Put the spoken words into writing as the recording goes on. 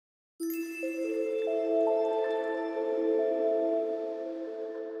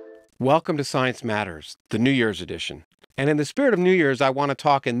Welcome to Science Matters, the New Year's edition. And in the spirit of New Year's, I want to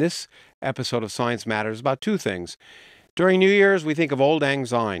talk in this episode of Science Matters about two things. During New Year's, we think of old lang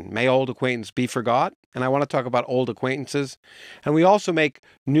syne, may old acquaintance be forgot, and I want to talk about old acquaintances. And we also make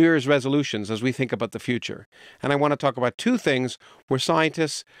New Year's resolutions as we think about the future. And I want to talk about two things where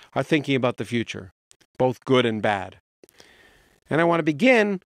scientists are thinking about the future, both good and bad. And I want to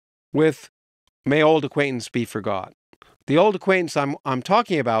begin with may old acquaintance be forgot. The old acquaintance I'm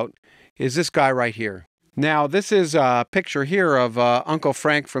talking about is this guy right here. Now, this is a picture here of Uncle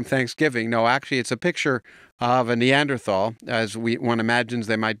Frank from Thanksgiving. No, actually, it's a picture of a Neanderthal, as one imagines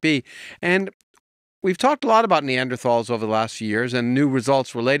they might be. And we've talked a lot about Neanderthals over the last few years and new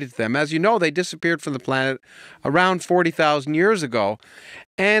results related to them. As you know, they disappeared from the planet around 40,000 years ago.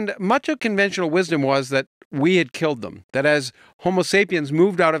 And much of conventional wisdom was that we had killed them, that as Homo sapiens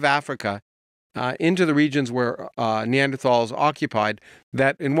moved out of Africa into the regions where Neanderthals occupied,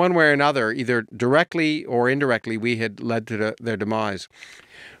 that in one way or another, either directly or indirectly, we had led to their demise.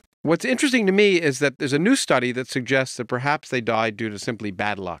 What's interesting to me is that there's a new study that suggests that perhaps they died due to simply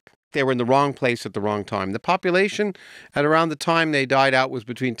bad luck. They were in the wrong place at the wrong time. The population at around the time they died out was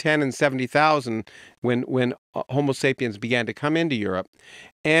between 10 and 70,000 when Homo sapiens began to come into Europe.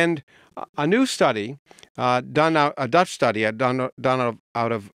 And a new study, a Dutch study done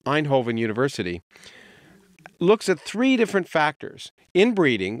out of Eindhoven University, looks at three different factors.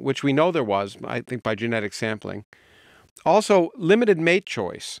 Inbreeding, which we know there was, I think, by genetic sampling. Also, limited mate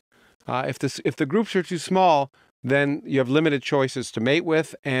choice. If the groups are too small, then you have limited choices to mate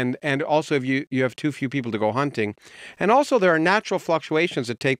with, and also if you have too few people to go hunting. And also there are natural fluctuations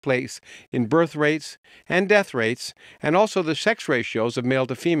that take place in birth rates and death rates, and also the sex ratios of male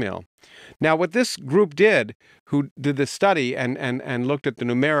to female. Now, what this group did, who did this study and looked at the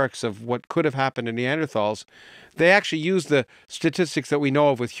numerics of what could have happened to Neanderthals, they actually used the statistics that we know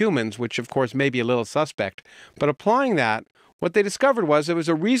of with humans, which of course may be a little suspect, but applying that, what they discovered was there was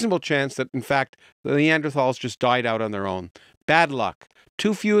a reasonable chance that, in fact, the Neanderthals just died out on their own. Bad luck.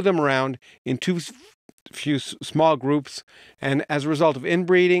 Too few of them around in too few small groups, and as a result of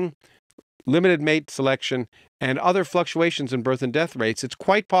inbreeding, limited mate selection, and other fluctuations in birth and death rates, it's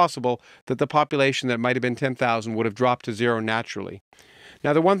quite possible that the population that might have been 10,000 would have dropped to zero naturally.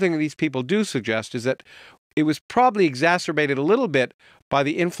 Now, the one thing that these people do suggest is that it was probably exacerbated a little bit by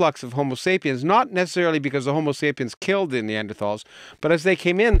the influx of Homo sapiens, not necessarily because the Homo sapiens killed the Neanderthals, but as they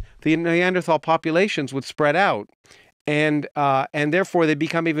came in, the Neanderthal populations would spread out, and therefore they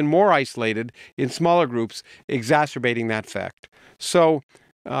become even more isolated in smaller groups, exacerbating that fact. So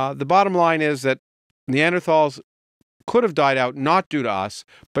the bottom line is that Neanderthals could have died out not due to us,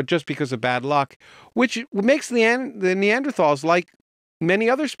 but just because of bad luck, which makes the Neanderthals like many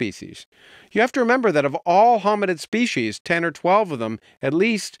other species. You have to remember that of all hominid species, 10 or 12 of them, at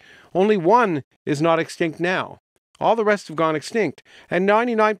least, only one is not extinct now. All the rest have gone extinct. And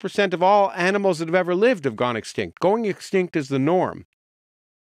 99% of all animals that have ever lived have gone extinct. Going extinct is the norm.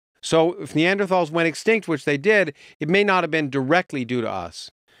 So if Neanderthals went extinct, which they did, it may not have been directly due to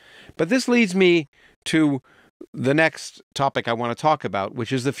us. But this leads me to the next topic I want to talk about,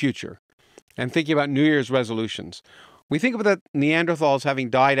 which is the future, and thinking about New Year's resolutions. We think of the Neanderthals having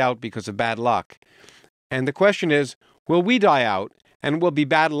died out because of bad luck. And the question is, will we die out? And will it be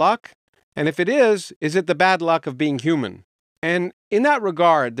bad luck? And if it is it the bad luck of being human? And in that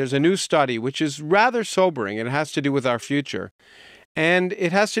regard, there's a new study which is rather sobering, and it has to do with our future. And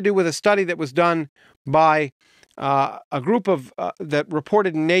it has to do with a study that was done by a group of that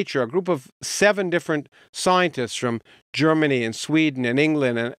reported in Nature, a group of 7 different scientists from Germany and Sweden and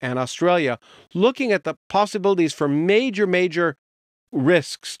England and Australia, looking at the possibilities for major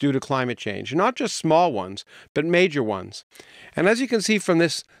risks due to climate change. Not just small ones, but major ones. And as you can see from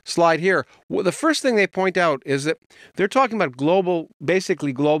this slide here, the first thing they point out is that they're talking about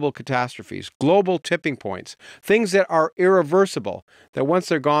basically global catastrophes, global tipping points, things that are irreversible, that once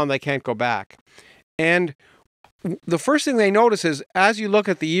they're gone, they can't go back. And the first thing they notice is, as you look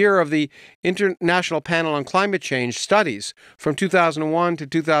at the year of the International Panel on Climate Change studies from 2001 to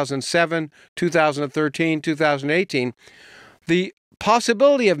 2007, 2013, 2018, the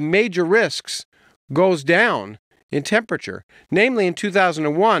possibility of major risks goes down in temperature. Namely, in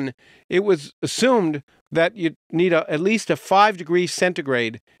 2001, it was assumed that you'd need at least a 5 degrees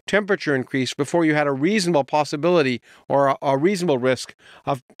centigrade temperature increase before you had a reasonable possibility or a reasonable risk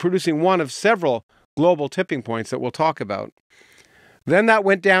of producing one of several global tipping points that we'll talk about. Then that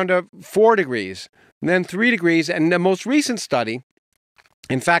went down to 4 degrees, and then 3 degrees, and the most recent study,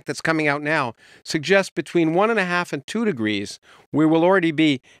 in fact, that's coming out now, suggests between 1.5 and 2 degrees, we will already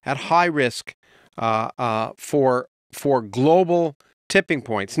be at high risk for global tipping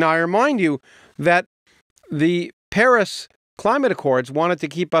points. Now, I remind you that the Paris Climate Accords wanted to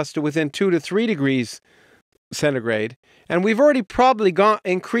keep us to within 2 to 3 degrees centigrade, and we've already probably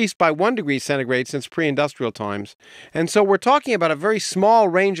increased by 1 degree centigrade since pre-industrial times. And so we're talking about a very small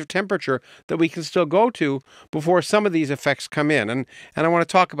range of temperature that we can still go to before some of these effects come in. And I want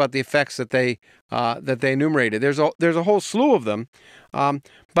to talk about the effects that they enumerated. There's a whole slew of them,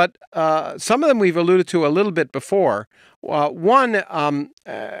 but some of them we've alluded to a little bit before. The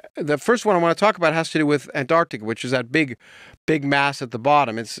first one I want to talk about has to do with Antarctica, which is that big mass at the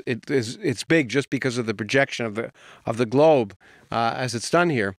bottom. It's big just because of the projection of the globe as it's done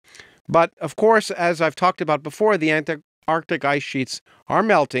here. But of course, as I've talked about before, the Antarctic ice sheets are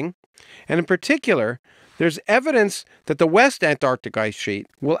melting, and in particular, there's evidence that the West Antarctic ice sheet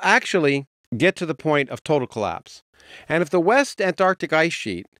will actually get to the point of total collapse. And if the West Antarctic ice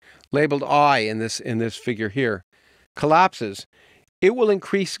sheet, labeled I in this figure here, collapses, it will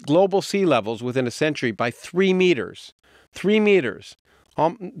increase global sea levels within a century by 3 meters. 3 meters,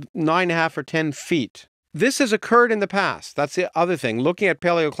 9.5 or 10 feet. This has occurred in the past. That's the other thing. Looking at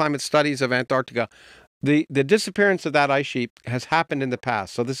paleoclimate studies of Antarctica, the disappearance of that ice sheet has happened in the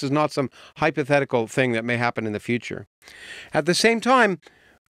past. So this is not some hypothetical thing that may happen in the future. At the same time,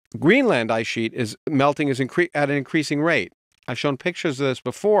 Greenland ice sheet is melting at an increasing rate. I've shown pictures of this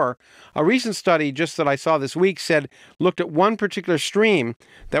before. A recent study just that I saw this week looked at one particular stream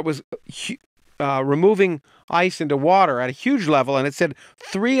that was removing ice into water at a huge level, and it said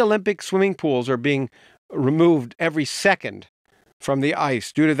 3 Olympic swimming pools are being removed every second from the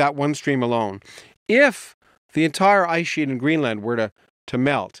ice due to that one stream alone. If the entire ice sheet in Greenland were to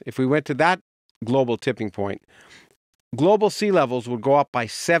melt, if we went to that global tipping point, global sea levels would go up by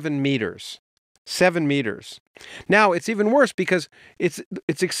 7 meters. 7 meters. Now, it's even worse because it's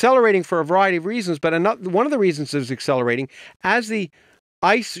accelerating for a variety of reasons, but one of the reasons it's accelerating, as the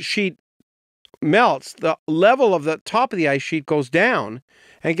ice sheet melts, the level of the top of the ice sheet goes down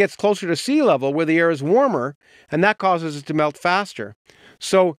and gets closer to sea level where the air is warmer, and that causes it to melt faster.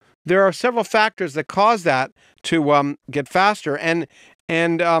 So there are several factors that cause that to get faster, and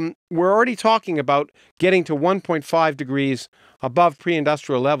we're already talking about getting to 1.5 degrees above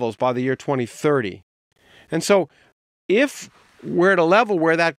pre-industrial levels by the year 2030. And so if we're at a level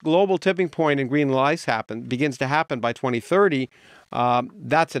where that global tipping point in Greenland ice begins to happen by 2030,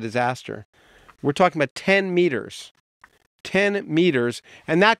 that's a disaster. We're talking about 10 meters. 10 meters,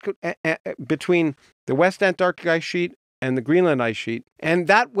 and that could, between the West Antarctic ice sheet and the Greenland ice sheet, and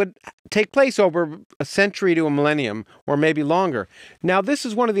that would take place over a century to a millennium, or maybe longer. Now, this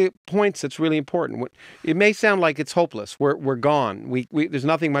is one of the points that's really important. It may sound like it's hopeless. We're gone. There's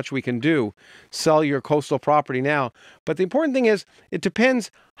nothing much we can do. Sell your coastal property now. But the important thing is, it depends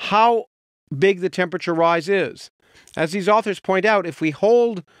how big the temperature rise is. As these authors point out, if we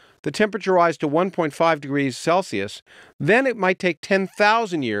hold the temperature rise to 1.5 degrees Celsius, then it might take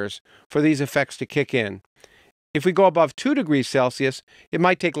 10,000 years for these effects to kick in. If we go above 2 degrees Celsius, it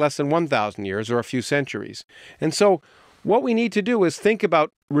might take less than 1,000 years or a few centuries. And so what we need to do is think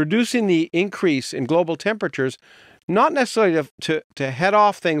about reducing the increase in global temperatures, not necessarily to head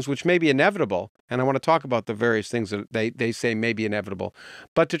off things which may be inevitable, and I want to talk about the various things that they say may be inevitable,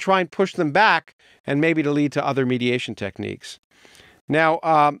 but to try and push them back and maybe to lead to other mediation techniques. Now,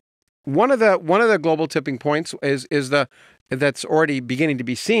 one of the global tipping points that's already beginning to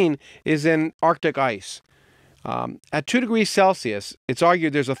be seen is in Arctic ice. At 2 degrees Celsius, it's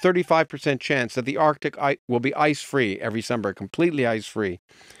argued there's a 35% chance that the Arctic will be ice-free every summer, completely ice-free.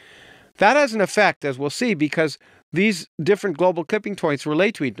 That has an effect, as we'll see, because these different global tipping points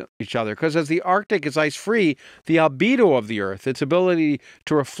relate to each other. Because as the Arctic is ice-free, the albedo of the Earth, its ability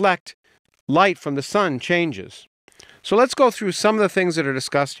to reflect light from the sun, changes. So let's go through some of the things that are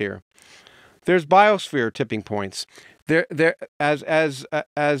discussed here. There's biosphere tipping points. The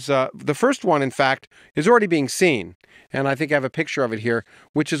first one, in fact, is already being seen, and I think I have a picture of it here,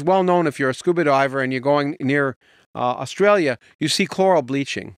 which is well known if you're a scuba diver and you're going near Australia. You see coral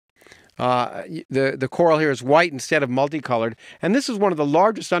bleaching. The coral here is white instead of multicolored, and this is one of the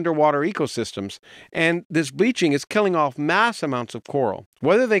largest underwater ecosystems, and this bleaching is killing off mass amounts of coral.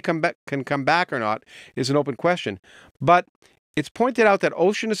 Whether they can come back or not is an open question, but it's pointed out that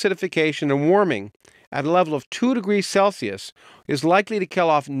ocean acidification and warming at a level of 2 degrees Celsius is likely to kill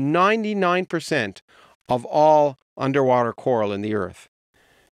off 99% of all underwater coral in the Earth.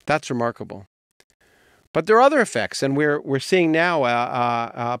 That's remarkable. But there are other effects, and we're seeing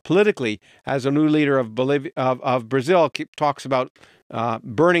now politically, as a new leader of Brazil talks about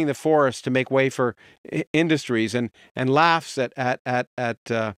burning the forest to make way for industries, and laughs at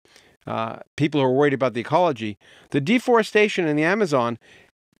people who are worried about the ecology, the deforestation in the Amazon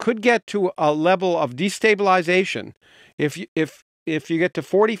could get to a level of destabilization if you get to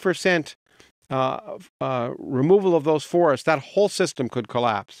 40% removal of those forests. That whole system could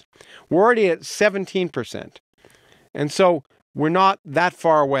collapse. We're already at 17%, and so we're not that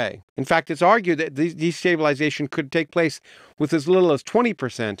far away. In fact, it's argued that destabilization could take place with as little as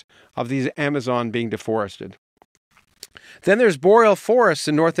 20% of these Amazon being deforested. Then there's boreal forests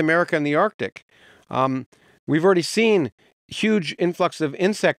in North America and the Arctic. We've already seen huge influx of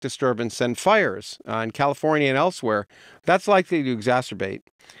insect disturbance and fires in California and elsewhere. That's likely to exacerbate.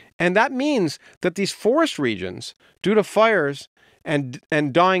 And that means that these forest regions, due to fires and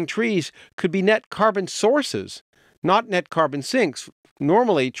dying trees, could be net carbon sources, not net carbon sinks.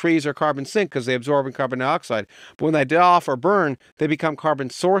 Normally, trees are carbon sink because they absorb carbon dioxide. But when they die off or burn, they become carbon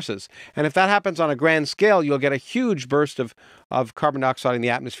sources. And if that happens on a grand scale, you'll get a huge burst of carbon dioxide in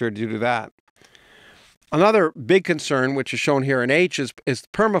the atmosphere due to that. Another big concern, which is shown here in H, is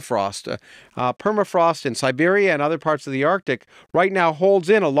permafrost. Permafrost in Siberia and other parts of the Arctic right now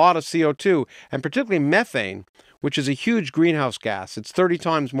holds in a lot of CO2, and particularly methane, which is a huge greenhouse gas. It's 30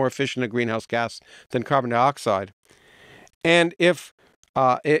 times more efficient a greenhouse gas than carbon dioxide. And if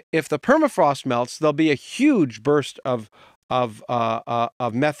the permafrost melts, there'll be a huge burst of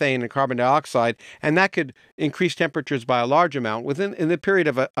methane and carbon dioxide, and that could increase temperatures by a large amount in the period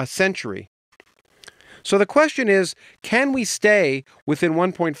of a century. So the question is, can we stay within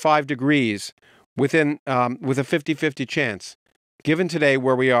 1.5 degrees with a 50-50 chance, given today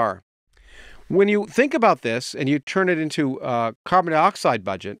where we are? When you think about this and you turn it into a carbon dioxide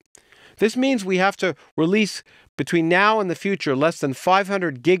budget, this means we have to release between now and the future less than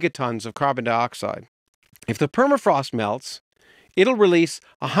 500 gigatons of carbon dioxide. If the permafrost melts, it'll release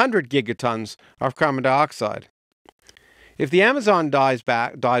 100 gigatons of carbon dioxide. If the Amazon dies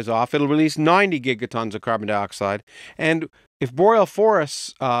off, it'll release 90 gigatons of carbon dioxide. And if boreal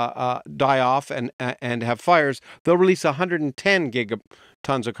forests die off and have fires, they'll release 110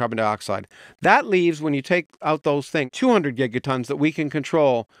 gigatons of carbon dioxide. That leaves, when you take out those things, 200 gigatons that we can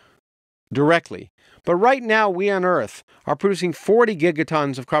control directly. But right now, we on Earth are producing 40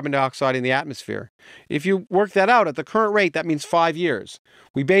 gigatons of carbon dioxide in the atmosphere. If you work that out at the current rate, that means 5 years.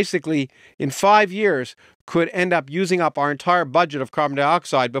 We basically, in 5 years, could end up using up our entire budget of carbon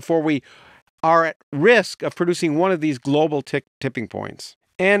dioxide before we are at risk of producing one of these global tipping points.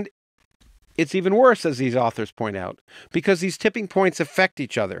 And it's even worse, as these authors point out, because these tipping points affect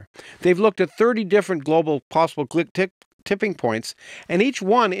each other. They've looked at 30 different global possible tipping points, and each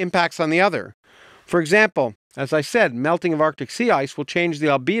one impacts on the other. For example, as I said, melting of Arctic sea ice will change the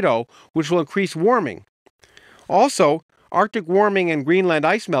albedo, which will increase warming. Also, Arctic warming and Greenland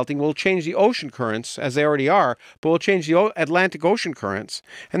ice melting will change the ocean currents, as they already are, but will change the Atlantic Ocean currents,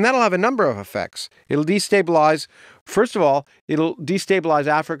 and that'll have a number of effects. It'll destabilize, first of all, it'll destabilize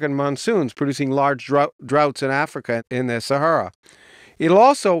African monsoons, producing large droughts in Africa in the Sahara. It'll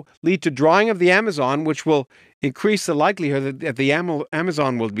also lead to drying of the Amazon, which will increase the likelihood that the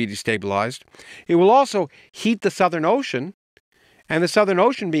Amazon will be destabilized. It will also heat the Southern Ocean, and the Southern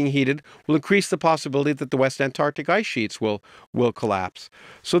Ocean being heated will increase the possibility that the West Antarctic ice sheets will collapse.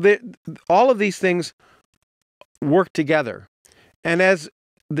 So all of these things work together. And as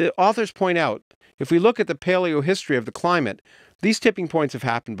the authors point out, if we look at the paleohistory of the climate, these tipping points have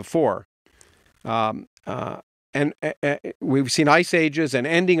happened before. And we've seen ice ages and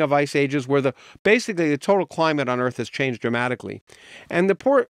ending of ice ages where basically the total climate on Earth has changed dramatically. And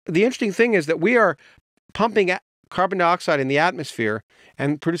the interesting thing is that we are pumping carbon dioxide in the atmosphere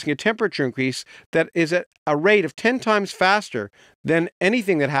and producing a temperature increase that is at a rate of 10 times faster than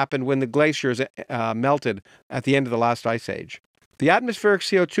anything that happened when the glaciers melted at the end of the last ice age. The atmospheric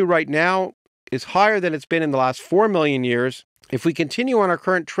CO2 right now is higher than it's been in the last 4 million years. If we continue on our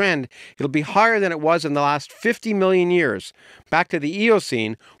current trend, it'll be higher than it was in the last 50 million years, back to the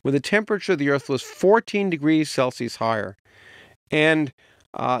Eocene, where the temperature of the Earth was 14 degrees Celsius higher. And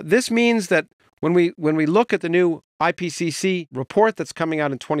this means that when we look at the new IPCC report that's coming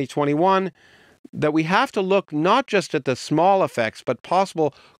out in 2021, that we have to look not just at the small effects, but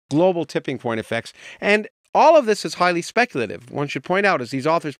possible global tipping point effects. And all of this is highly speculative, one should point out, as these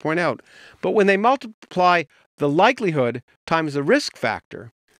authors point out. But when they multiply the likelihood times the risk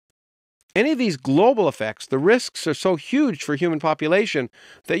factor, any of these global effects, the risks are so huge for human population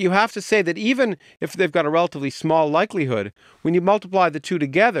that you have to say that even if they've got a relatively small likelihood, when you multiply the two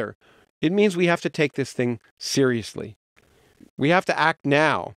together, it means we have to take this thing seriously. We have to act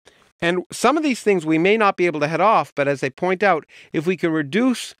now. And some of these things we may not be able to head off, but as they point out, if we can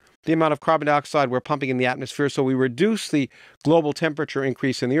reduce the amount of carbon dioxide we're pumping in the atmosphere, so we reduce the global temperature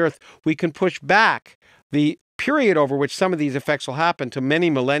increase in the Earth, we can push back the period over which some of these effects will happen to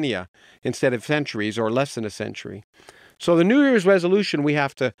many millennia instead of centuries or less than a century. So the New Year's resolution we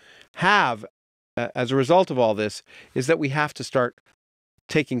have to have as a result of all this is that we have to start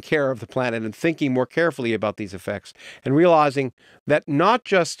taking care of the planet and thinking more carefully about these effects and realizing that not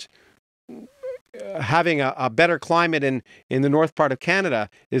just having a better climate in the north part of Canada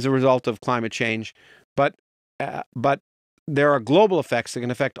is a result of climate change, but there are global effects that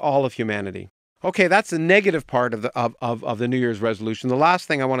can affect all of humanity. Okay, that's the negative part of the New Year's resolution. The last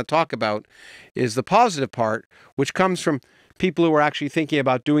thing I want to talk about is the positive part, which comes from people who are actually thinking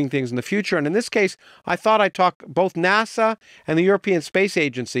about doing things in the future. And in this case, I thought I'd talk, both NASA and the European Space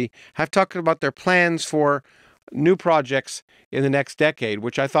Agency have talked about their plans for new projects in the next decade,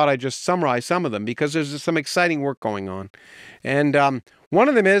 which I thought I'd just summarize some of them because there's some exciting work going on. And one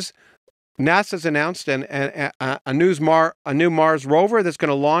of them is NASA's announced a new Mars rover that's going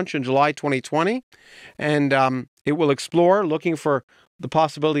to launch in July 2020. And it will explore, looking for the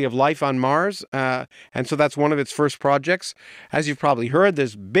possibility of life on Mars. And so that's one of its first projects. As you've probably heard,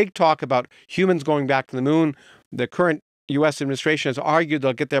 there's big talk about humans going back to the moon. The current U.S. administration has argued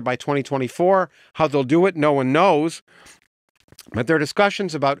they'll get there by 2024. How they'll do it, no one knows. But there are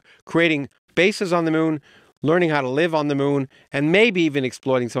discussions about creating bases on the moon, learning how to live on the moon, and maybe even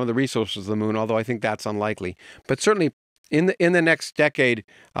exploiting some of the resources of the moon, although I think that's unlikely. But certainly in the next decade,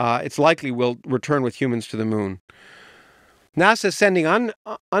 it's likely we'll return with humans to the moon. NASA is sending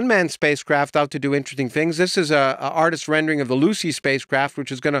unmanned spacecraft out to do interesting things. This is an artist's rendering of the Lucy spacecraft,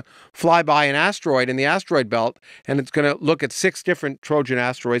 which is going to fly by an asteroid in the asteroid belt, and it's going to look at 6 different Trojan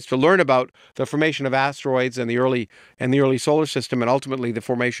asteroids to learn about the formation of asteroids and the early solar system, and ultimately the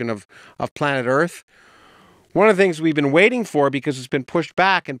formation of planet Earth. One of the things we've been waiting for, because it's been pushed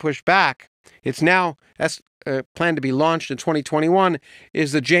back, it's now planned to be launched in 2021,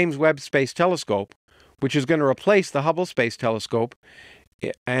 is the James Webb Space Telescope, which is going to replace the Hubble Space Telescope,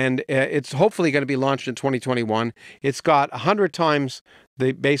 and it's hopefully going to be launched in 2021. It's got 100 times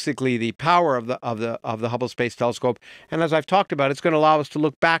basically the power of the Hubble Space Telescope, and as I've talked about, it's going to allow us to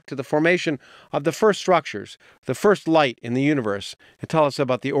look back to the formation of the first structures, the first light in the universe, and tell us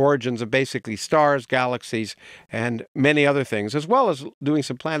about the origins of basically stars, galaxies, and many other things, as well as doing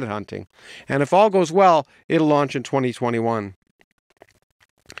some planet hunting. And if all goes well, it'll launch in 2021.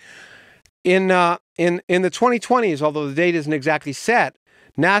 In the 2020s, although the date isn't exactly set,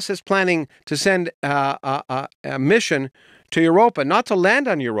 NASA is planning to send a mission to Europa, not to land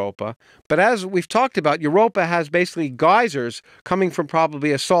on Europa, but as we've talked about, Europa has basically geysers coming from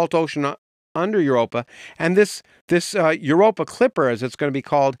probably a salt ocean under Europa, and this Europa Clipper, as it's going to be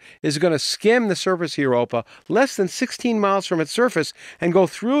called, is going to skim the surface of Europa less than 16 miles from its surface and go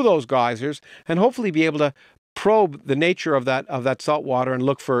through those geysers and hopefully be able to probe the nature of that salt water and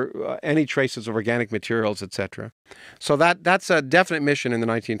look for any traces of organic materials, etc. So that's a definite mission in the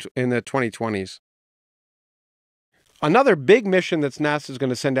 2020s. Another big mission that NASA is going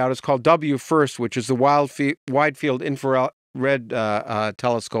to send out is called WFIRST, which is the Wide Field Infrared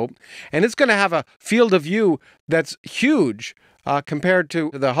Telescope, and it's going to have a field of view that's huge. Compared to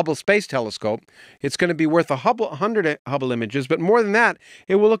the Hubble Space Telescope. It's going to be worth 100 Hubble images, but more than that,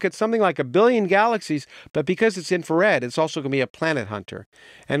 it will look at something like 1 billion galaxies, but because it's infrared, it's also going to be a planet hunter.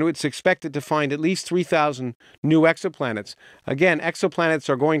 And it's expected to find at least 3,000 new exoplanets. Again, exoplanets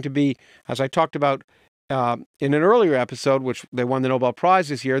are going to be, as I talked about in an earlier episode, which they won the Nobel Prize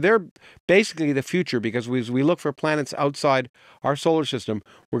this year, they're basically the future, because as we look for planets outside our solar system,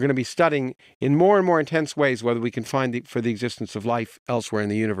 we're going to be studying in more and more intense ways whether we can find for the existence of life elsewhere in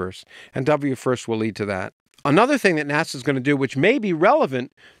the universe. And WFIRST will lead to that. Another thing that NASA is going to do, which may be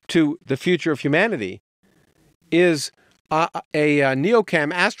relevant to the future of humanity, is a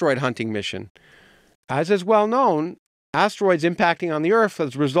NEOCAM asteroid hunting mission. As is well known, asteroids impacting on the Earth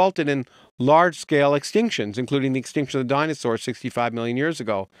has resulted in large-scale extinctions, including the extinction of the dinosaurs 65 million years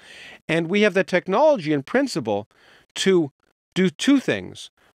ago. And we have the technology and principle to do 2 things.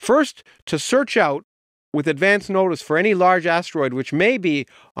 First, to search out with advance notice for any large asteroid which may be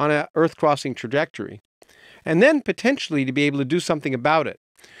on an Earth-crossing trajectory, and then potentially to be able to do something about it.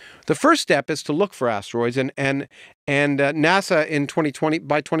 The first step is to look for asteroids, and NASA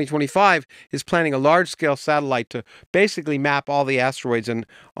by 2025 is planning a large-scale satellite to basically map all the asteroids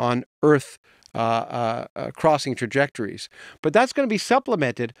on Earth crossing trajectories. But that's going to be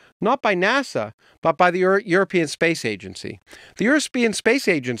supplemented not by NASA, but by the European Space Agency. The European Space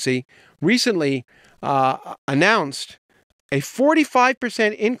Agency recently announced a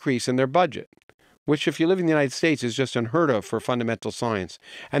 45% increase in their budget, which if you live in the United States is just unheard of for fundamental science.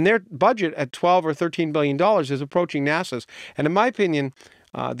 And their budget at $12 or $13 billion is approaching NASA's. And in my opinion,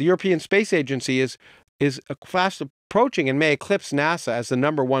 the European Space Agency is fast approaching and may eclipse NASA as the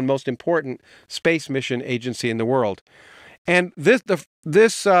 #1 most important space mission agency in the world. And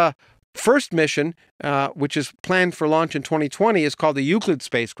this first mission, which is planned for launch in 2020, is called the Euclid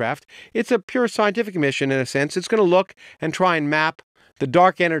spacecraft. It's a pure scientific mission in a sense. It's going to look and try and map the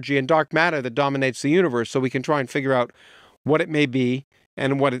dark energy and dark matter that dominates the universe, so we can try and figure out what it may be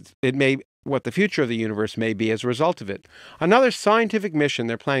and what the future of the universe may be as a result of it. Another scientific mission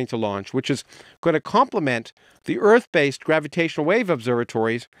they're planning to launch, which is going to complement the Earth-based gravitational wave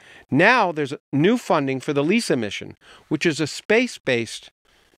observatories. Now there's new funding for the LISA mission, which is a space-based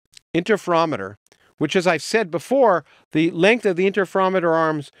interferometer, which, as I've said before, the length of the interferometer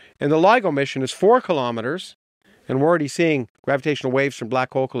arms in the LIGO mission is 4 kilometers, and we're already seeing gravitational waves from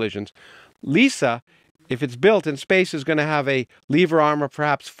black hole collisions. LISA, if it's built in space, is going to have a lever arm of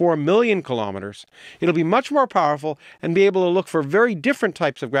perhaps 4 million kilometers. It'll be much more powerful and be able to look for very different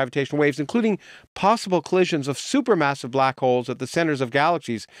types of gravitational waves, including possible collisions of supermassive black holes at the centers of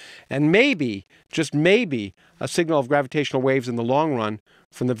galaxies, and maybe, just maybe, a signal of gravitational waves in the long run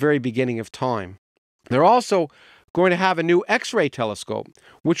from the very beginning of time. They're also going to have a new X-ray telescope,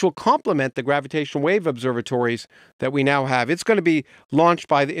 which will complement the gravitational wave observatories that we now have. It's going to be launched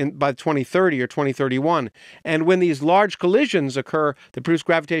by 2030 or 2031. And when these large collisions occur that produce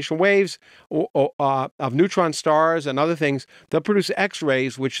gravitational waves of neutron stars and other things, they'll produce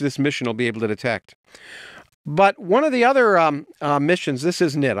X-rays, which this mission will be able to detect. But one of the other missions, this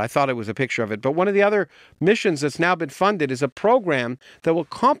isn't it, I thought it was a picture of it, but one of the other missions that's now been funded is a program that will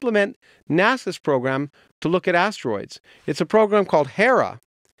complement NASA's program to look at asteroids. It's a program called HERA,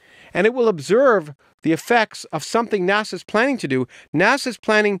 and it will observe the effects of something NASA's planning to do. NASA's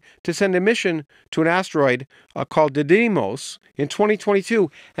planning to send a mission to an asteroid called Didymos in 2022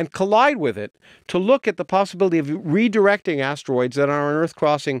 and collide with it to look at the possibility of redirecting asteroids that are on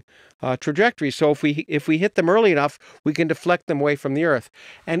Earth-crossing trajectories. So if we hit them early enough, we can deflect them away from the Earth.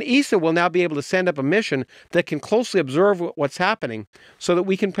 And ESA will now be able to send up a mission that can closely observe what's happening so that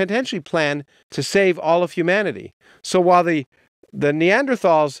we can potentially plan to save all of humanity. So while the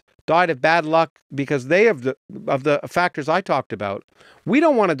Neanderthals died of bad luck because of the factors I talked about, we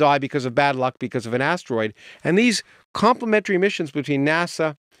don't want to die because of bad luck because of an asteroid. And these complementary missions between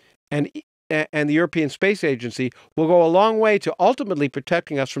NASA and the European Space Agency will go a long way to ultimately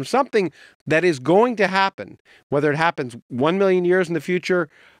protecting us from something that is going to happen, whether it happens 1 million years in the future,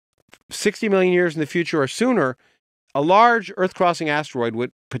 60 million years in the future, or sooner. A large Earth-crossing asteroid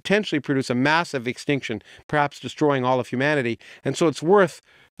would potentially produce a massive extinction, perhaps destroying all of humanity. And so it's worth,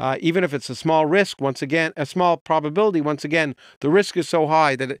 even if it's a small risk, once again, a small probability, once again, the risk is so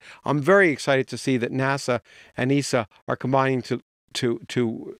high that I'm very excited to see that NASA and ESA are combining to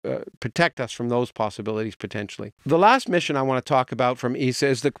protect us from those possibilities potentially. The last mission I want to talk about from ESA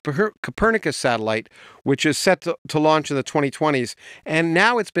is the Copernicus satellite, which is set to launch in the 2020s, and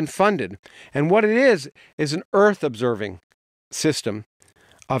now it's been funded. And what it is an Earth observing system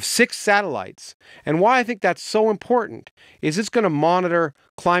of 6 satellites. And why I think that's so important is it's going to monitor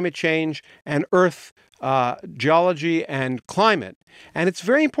climate change and Earth geology and climate. And it's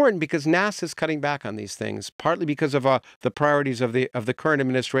very important because NASA is cutting back on these things, partly because of the priorities of the current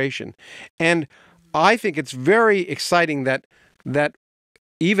administration. And I think it's very exciting that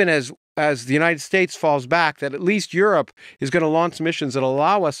even as the United States falls back, that at least Europe is going to launch missions that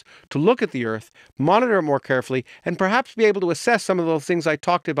allow us to look at the Earth, monitor it more carefully, and perhaps be able to assess some of those things I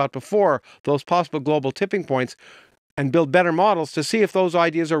talked about before, those possible global tipping points, and build better models to see if those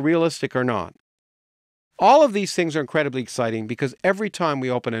ideas are realistic or not. All of these things are incredibly exciting because every time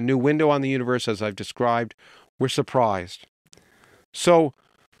we open a new window on the universe, as I've described, we're surprised. So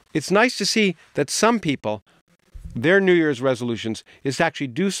it's nice to see that some people, their New Year's resolutions is to actually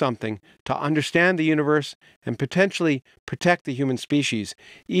do something to understand the universe and potentially protect the human species,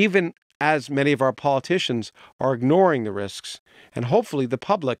 even as many of our politicians are ignoring the risks. And hopefully the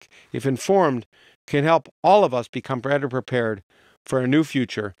public, if informed, can help all of us become better prepared for a new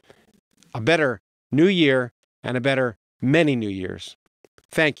future, a better new year, and a better many new years.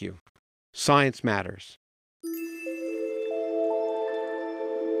 Thank you. Science matters.